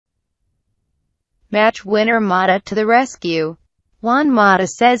Match winner Mata to the rescue. Juan Mata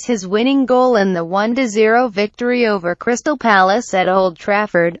says his winning goal in the 1-0 victory over Crystal Palace at Old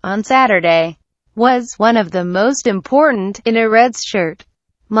Trafford on Saturday was one of the most important in a Reds shirt.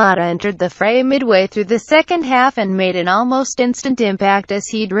 Mata entered the fray midway through the second half and made an almost instant impact as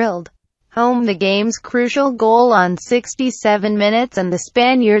he drilled home the game's crucial goal on 67 minutes, and the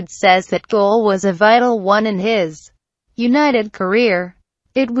Spaniard says that goal was a vital one in his United career.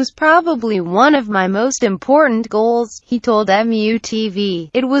 "It was probably one of my most important goals," he told MUTV.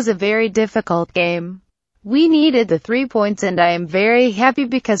 "It was a very difficult game. We needed the 3 points and I am very happy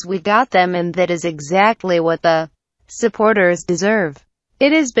because we got them, and that is exactly what the supporters deserve.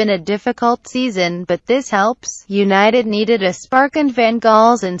 It has been a difficult season, but this helps." United needed a spark and Van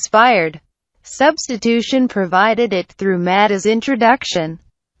Gaal's inspired substitution provided it through Mata's introduction.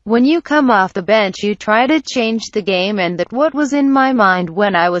 "When you come off the bench you try to change the game, and that's what was in my mind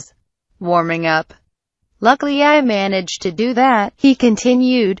when I was warming up. Luckily I managed to do that," he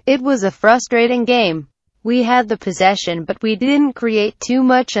continued. "It was a frustrating game. We had the possession but we didn't create too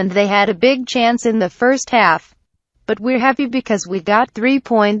much, and they had a big chance in the first half. But we're happy because we got 3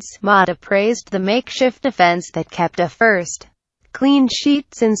 points. Mata praised the makeshift defense that kept a first clean sheet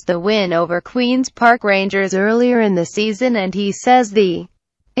since the win over Queen's Park Rangers earlier in the season, and he says the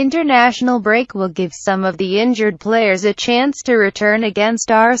international break will give some of the injured players a chance to return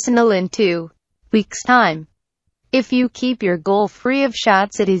against Arsenal in 2 weeks' time. If you keep your goal free of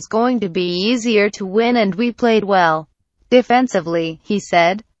shots, it is going to be easier to win, and we played well defensively," he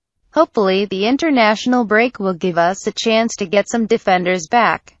said. "Hopefully the international break will give us a chance to get some defenders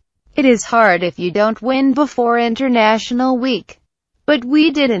back. It is hard if you don't win before international week. But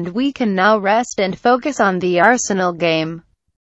we did, and we can now rest and focus on the Arsenal game."